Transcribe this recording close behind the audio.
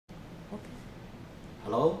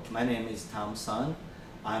Hello, my name is Tom Sun.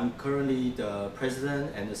 I'm currently the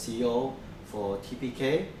president and the CEO for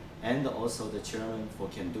TPK and also the chairman for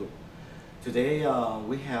Can-Do. Today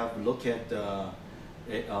we have looked at the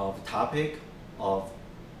topic of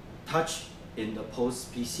touch in the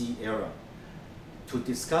post-PC era. To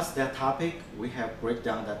discuss that topic, we have break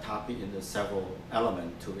down that topic into several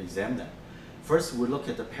elements to examine them. First, we look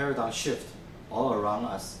at the paradigm shift all around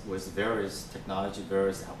us with various technology,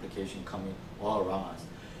 various applications coming all around us.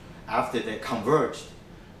 After they converged,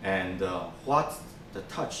 and what's the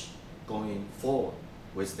touch going forward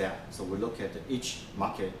with that? So we look at each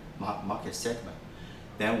market segment.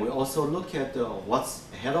 Then we also look at what's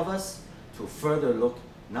ahead of us to further look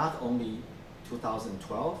not only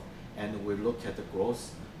 2012, and we look at the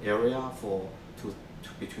growth area for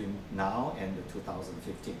between now and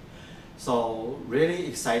 2015. So really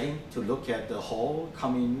exciting to look at the whole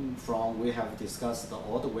coming from, we have discussed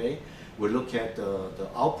all the way. We look at the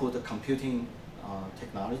output computing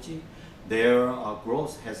technology. Their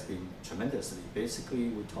growth has been tremendously. Basically,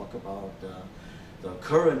 we talk about the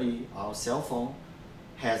currently our cell phone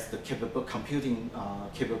has the computing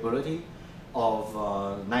capability of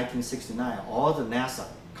 1969. All the NASA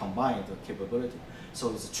combined the capability.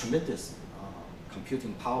 So it's a tremendous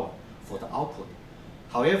computing power for the output.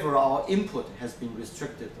 However, our input has been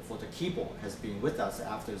restricted for the keyboard, has been with us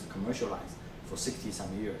after it's commercialized for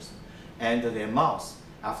 60-some years. And the mouse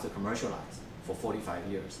after commercialized for 45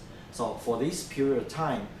 years. So for this period of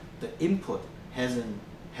time, the input hasn't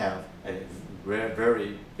have a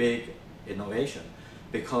very big innovation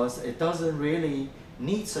because it doesn't really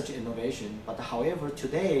need such innovation. But however,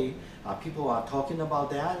 today, people are talking about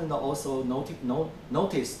that and also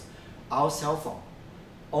noticed our cell phone,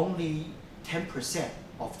 only 10%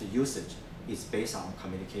 of the usage is based on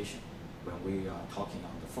communication when we are talking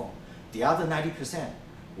on the phone. The other 90%,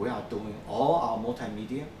 we are doing all our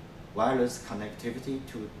multimedia, wireless connectivity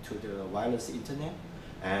to the wireless internet,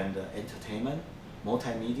 and entertainment,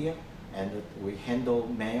 multimedia, and we handle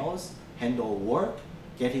mails, handle work,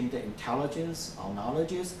 getting the intelligence, our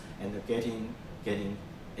knowledges, and getting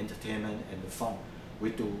entertainment and the fun. We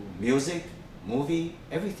do music, movie,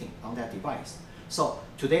 everything on that device. So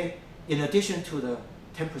today, in addition to the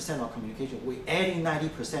 10% of communication, we're adding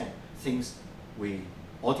 90% things we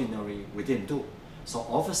didn't do. So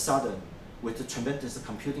all of a sudden, with the tremendous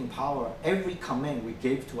computing power, every command we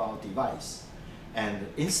gave to our device, and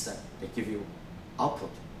instant, they give you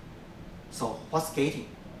output. So what's gating?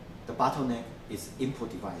 The bottleneck is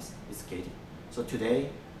input device is gating. So today,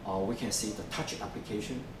 we can see the touch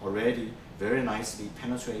application already very nicely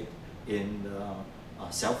penetrate in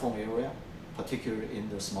the cell phone area, particularly in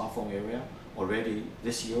the smartphone area. Already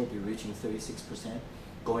this year will be reaching 36%.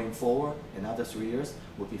 Going forward, another 3 years,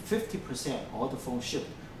 will be 50%. All the phones shipped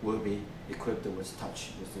will be equipped with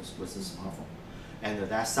touch, with the smartphone. And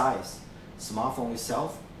that size, smartphone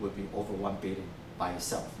itself will be over 1 billion by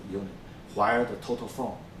itself unit, while the total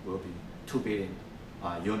phone will be 2 billion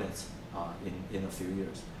units in a few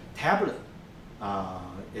years. Tablet,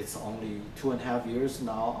 it's only 2.5 years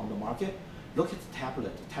now on the market. Look at the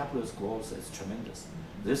tablet. The tablet's growth is tremendous.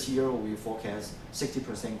 This year we forecast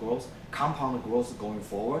 60% growth. Compound growth going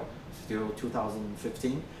forward, still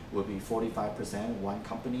 2015 will be 45%. One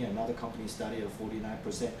company, another company studied at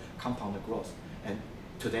 49% compounded growth. And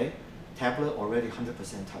today, tablet already 100%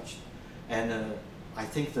 touched. And I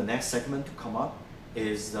think the next segment to come up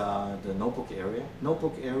is the notebook area.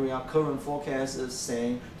 Notebook area, current forecast is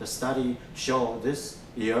saying the study show this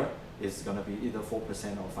year is going to be either 4% or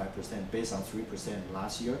 5% based on 3%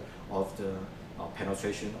 last year of the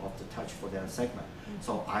penetration of the touch for that segment.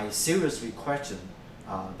 So I seriously question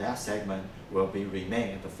that segment will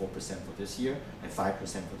remain at the 4% for this year and 5% for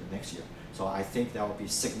the next year. So I think that will be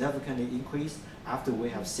significantly increased after we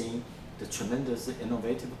have seen the tremendous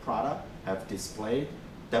innovative product have displayed,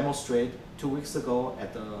 demonstrated 2 weeks ago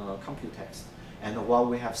at the Computex. And while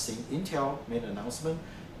we have seen Intel made an announcement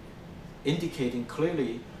indicating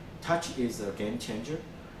clearly touch is a game changer,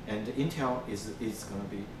 and Intel is going to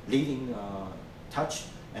be leading touch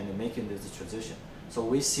and making this transition. So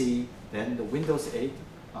we see then the Windows 8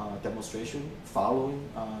 demonstration following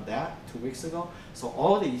that 2 weeks ago. So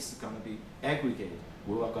all these are going to be aggregated.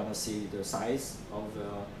 We are going to see the size of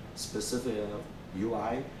specific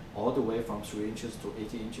UI all the way from 3 inches to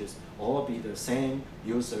 80 inches, all be the same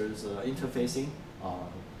users interfacing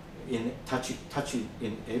in touch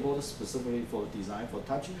enabled specifically for design for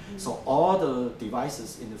touch. So all the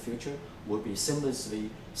devices in the future will be seamlessly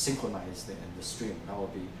synchronized and streamed. That will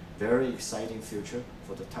be very exciting future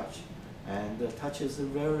for the touch. And the touch is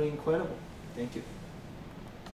very incredible. Thank you.